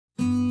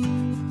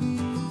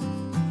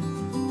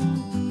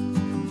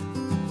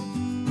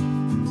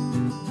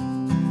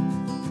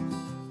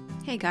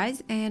Hey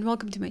guys, and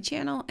welcome to my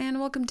channel and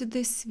welcome to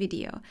this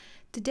video.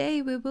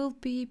 Today we will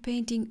be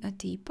painting a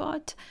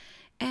teapot,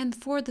 and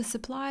for the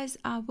supplies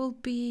I will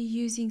be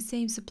using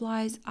same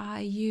supplies I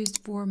used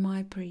for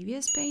my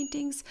previous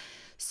paintings.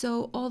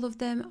 So all of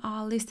them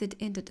are listed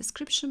in the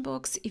description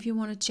box if you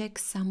want to check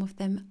some of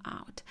them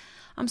out.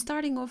 I'm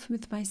starting off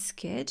with my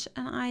sketch,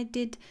 and I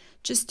did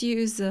just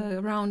use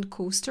a round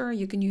coaster.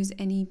 You can use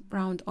any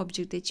round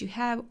object that you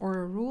have or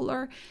a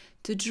ruler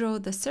to draw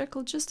the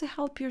circle, just to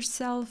help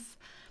yourself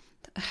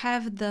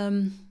have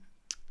the,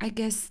 I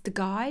guess, the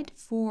guide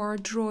for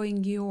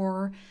drawing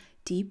your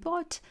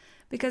teapot,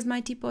 because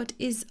my teapot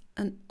is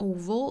an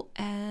oval,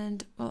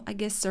 and well, I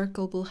guess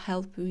circle will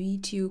help me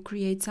to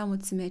create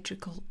somewhat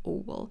symmetrical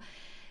oval.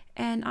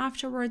 And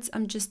afterwards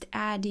I'm just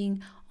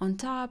adding on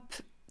top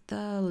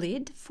the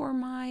lid for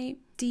my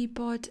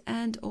teapot,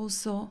 and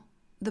also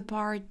the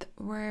part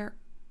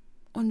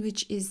on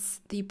which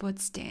is teapot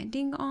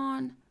standing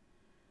on,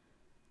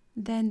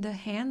 then the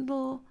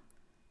handle,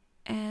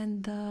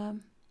 and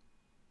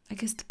I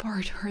guess the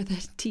part where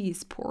the tea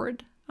is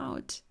poured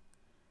out.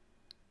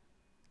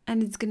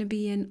 And it's gonna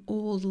be an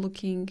old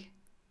looking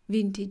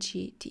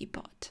vintagey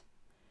teapot.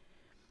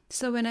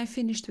 So when I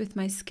finished with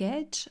my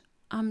sketch,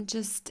 I'm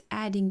just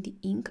adding the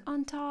ink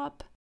on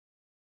top,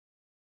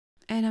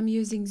 and I'm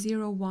using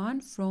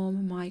 01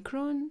 from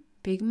Micron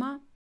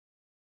Pigma.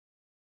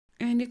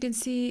 And you can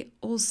see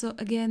also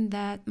again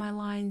that my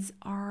lines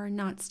are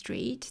not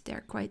straight,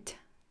 they're quite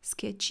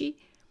sketchy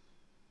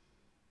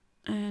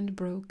and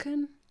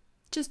broken.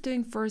 Just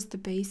doing first the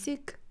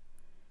basic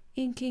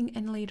inking,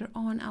 and later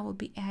on I will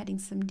be adding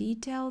some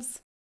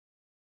details.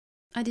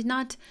 I did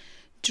not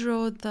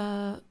draw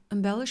the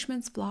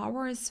embellishments,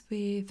 flowers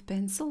with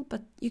pencil,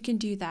 but you can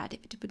do that.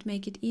 If it would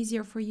make it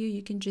easier for you,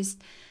 you can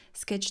just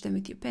sketch them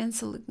with your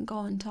pencil and go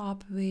on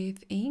top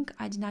with ink.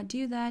 I did not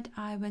do that.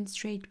 I went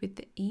straight with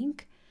the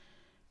ink,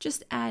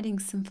 just adding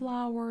some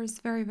flowers,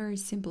 very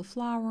simple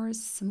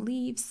flowers, some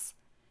leaves.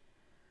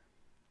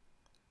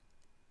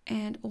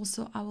 And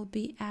also I will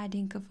be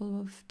adding a couple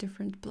of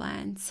different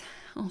plants,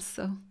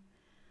 also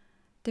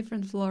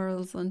different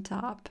florals on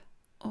top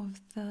of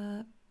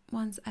the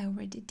ones I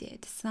already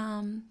did.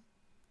 Some,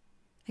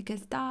 I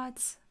guess,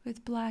 dots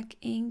with black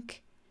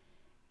ink,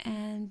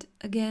 and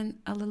again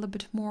a little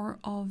bit more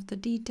of the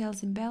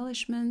details,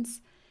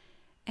 embellishments.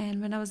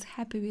 And when I was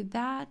happy with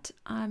that,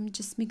 I'm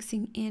just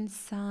mixing in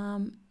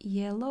some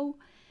yellow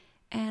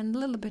and a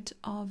little bit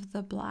of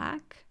the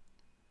black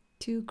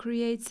to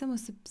create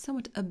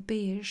somewhat a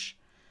beige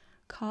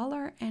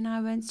color. And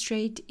I went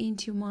straight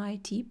into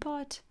my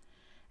teapot,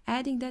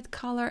 adding that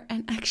color.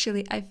 And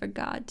actually I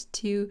forgot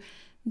to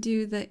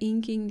do the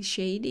inking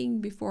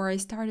shading before I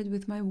started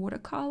with my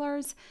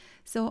watercolors,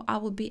 so I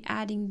will be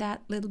adding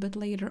that a little bit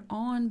later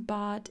on.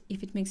 But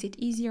if it makes it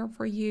easier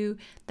for you,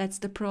 that's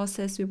the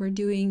process we were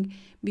doing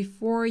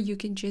before. You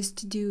can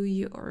just do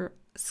your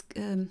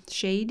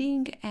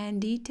shading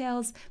and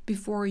details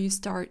before you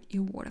start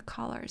your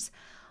watercolors.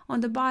 On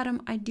the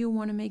bottom I do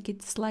want to make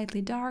it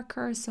slightly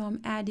darker, so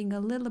I'm adding a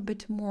little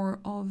bit more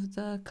of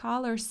the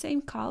colors,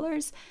 same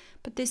colors,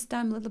 but this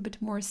time a little bit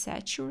more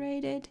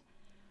saturated.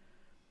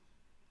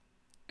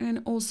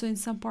 And also in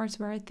some parts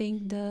where I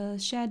think the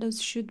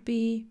shadows should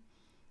be,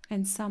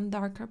 and some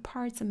darker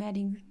parts, I'm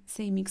adding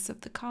same mix of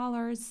the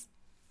colors.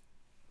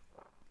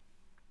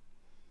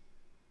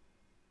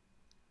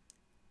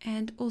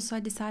 And also I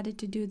decided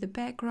to do the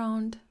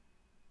background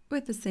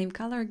with the same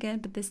color again,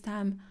 but this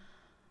time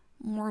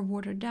more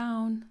watered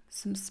down,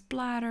 some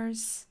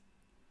splatters,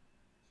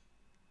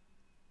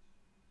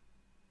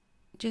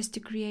 just to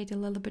create a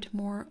little bit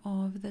more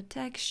of the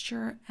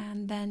texture,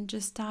 and then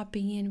just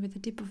tapping in with the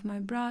tip of my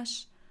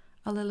brush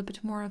a little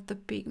bit more of the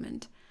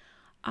pigment.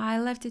 I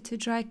left it to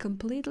dry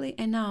completely,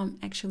 and now I'm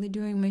actually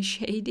doing my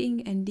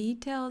shading and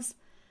details.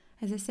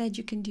 As I said,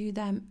 you can do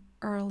them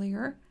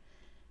earlier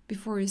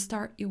before you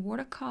start your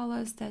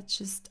watercolors, that's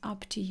just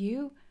up to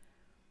you.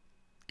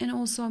 And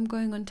also I'm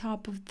going on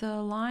top of the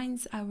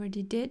lines I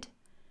already did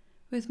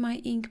with my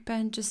ink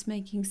pen, just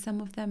making some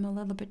of them a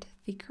little bit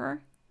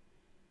thicker.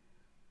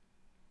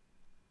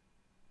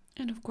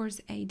 And of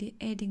course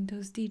adding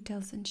those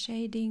details and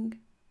shading,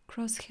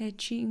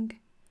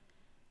 cross-hatching,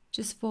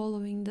 just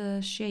following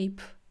the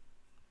shape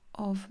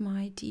of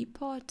my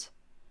teapot,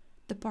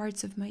 the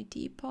parts of my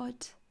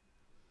teapot,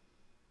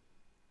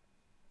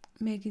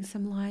 making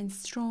some lines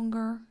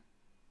stronger.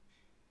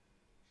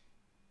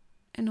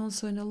 And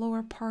also in the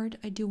lower part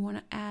I do want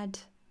to add,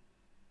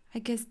 I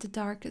guess, the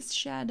darkest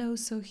shadow,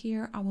 so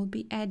here I will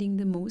be adding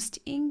the most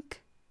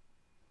ink.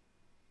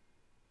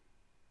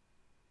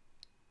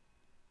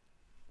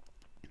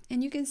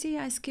 And you can see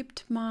I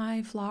skipped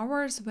my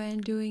flowers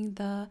when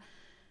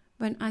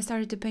I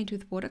started to paint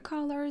with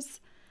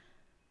watercolors.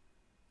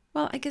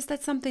 Well, I guess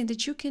that's something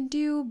that you can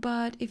do,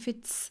 but if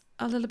it's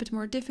a little bit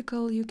more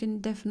difficult, you can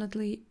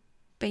definitely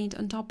paint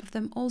on top of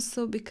them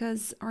also,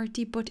 because our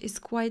teapot is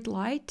quite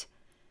light.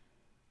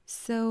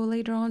 So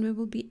later on we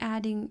will be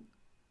adding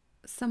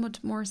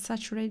somewhat more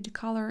saturated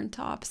color on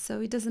top,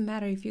 so it doesn't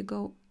matter if you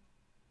go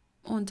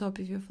on top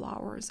of your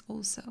flowers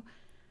also.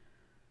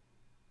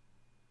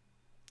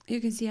 you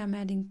can see I'm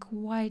adding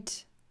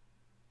quite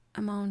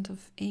amount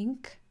of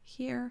ink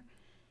here,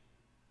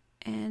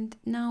 and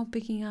now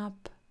picking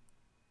up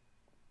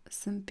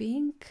some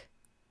pink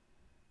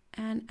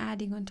and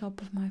adding on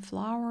top of my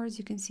flowers.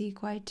 You can see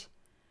quite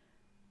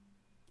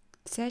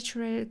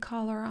saturated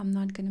color. I'm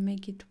not going to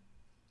make it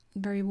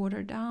very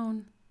watered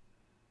down,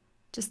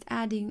 just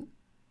adding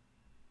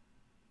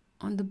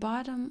on the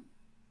bottom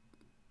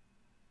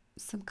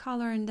some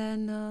color, and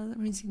then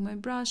rinsing my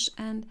brush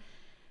and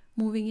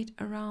moving it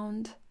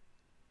around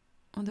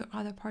on the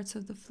other parts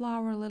of the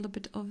flower, a little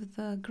bit of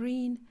the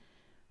green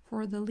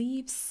for the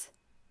leaves.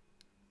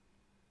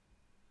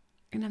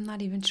 And I'm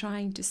not even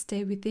trying to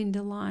stay within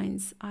the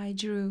lines I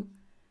drew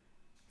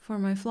for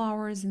my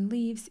flowers and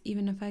leaves.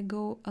 Even if I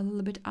go a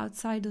little bit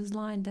outside those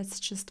lines, that's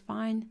just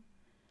fine.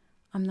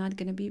 I'm not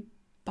going to be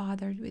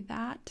bothered with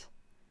that.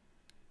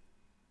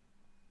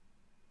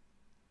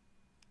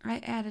 I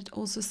added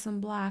also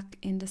some black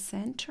in the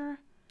center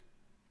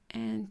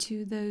and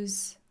to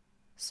those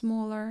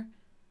smaller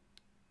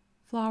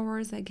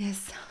flowers, I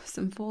guess,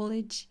 some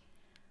foliage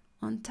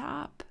on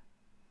top.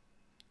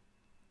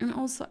 And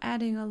also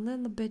adding a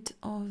little bit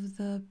of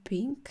the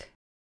pink.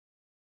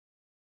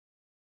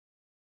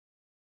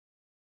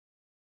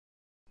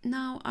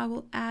 Now I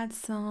will add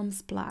some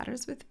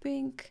splatters with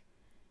pink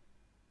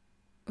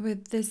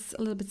with this a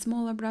little bit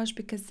smaller brush,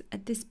 because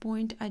at this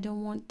point I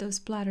don't want those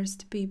splatters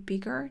to be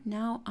bigger.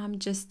 Now I'm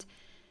just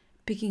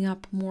picking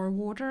up more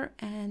water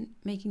and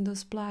making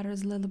those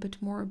splatters a little bit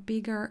more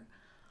bigger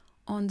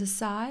on the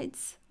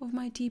sides of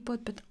my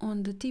teapot, but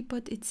on the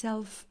teapot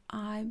itself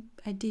I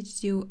did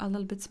do a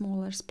little bit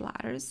smaller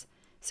splatters,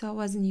 so I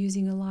wasn't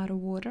using a lot of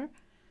water.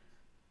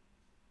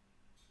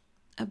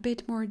 A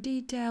bit more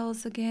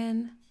details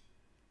again,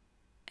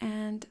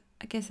 and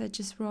I guess I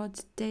just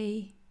wrote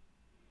day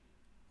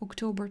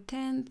October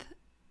 10th,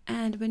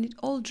 and when it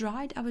all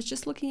dried I was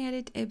just looking at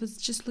it, it was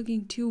just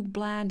looking too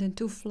bland and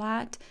too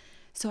flat,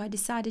 so I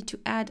decided to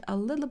add a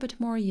little bit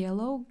more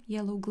yellow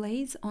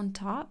glaze on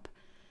top,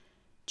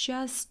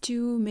 just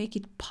to make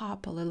it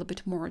pop a little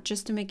bit more,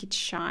 just to make it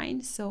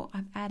shine. So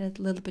I've added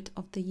a little bit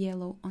of the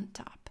yellow on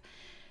top.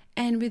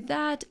 And with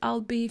that,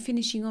 I'll be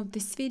finishing off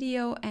this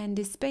video and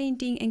this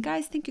painting. And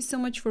guys, thank you so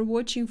much for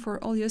watching,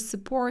 for all your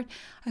support.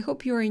 I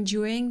hope you're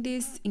enjoying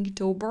this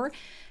Inktober.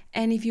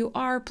 And if you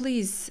are,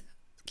 please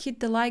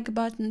hit the like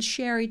button,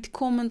 share it,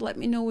 comment, let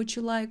me know what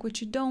you like, what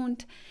you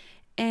don't.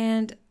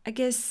 And I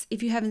guess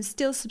if you haven't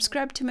still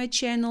subscribed to my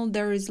channel,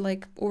 there is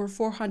like over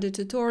 400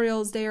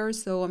 tutorials there,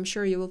 so I'm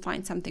sure you will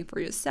find something for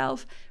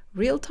yourself.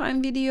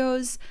 Real-time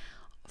videos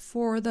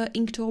for the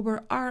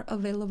Inktober are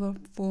available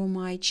for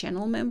my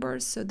channel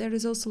members, so there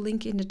is also a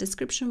link in the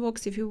description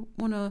box if you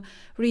want to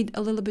read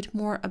a little bit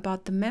more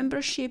about the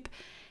membership.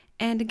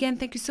 And again,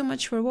 thank you so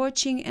much for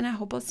watching, and I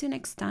hope I'll see you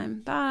next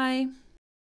time. Bye!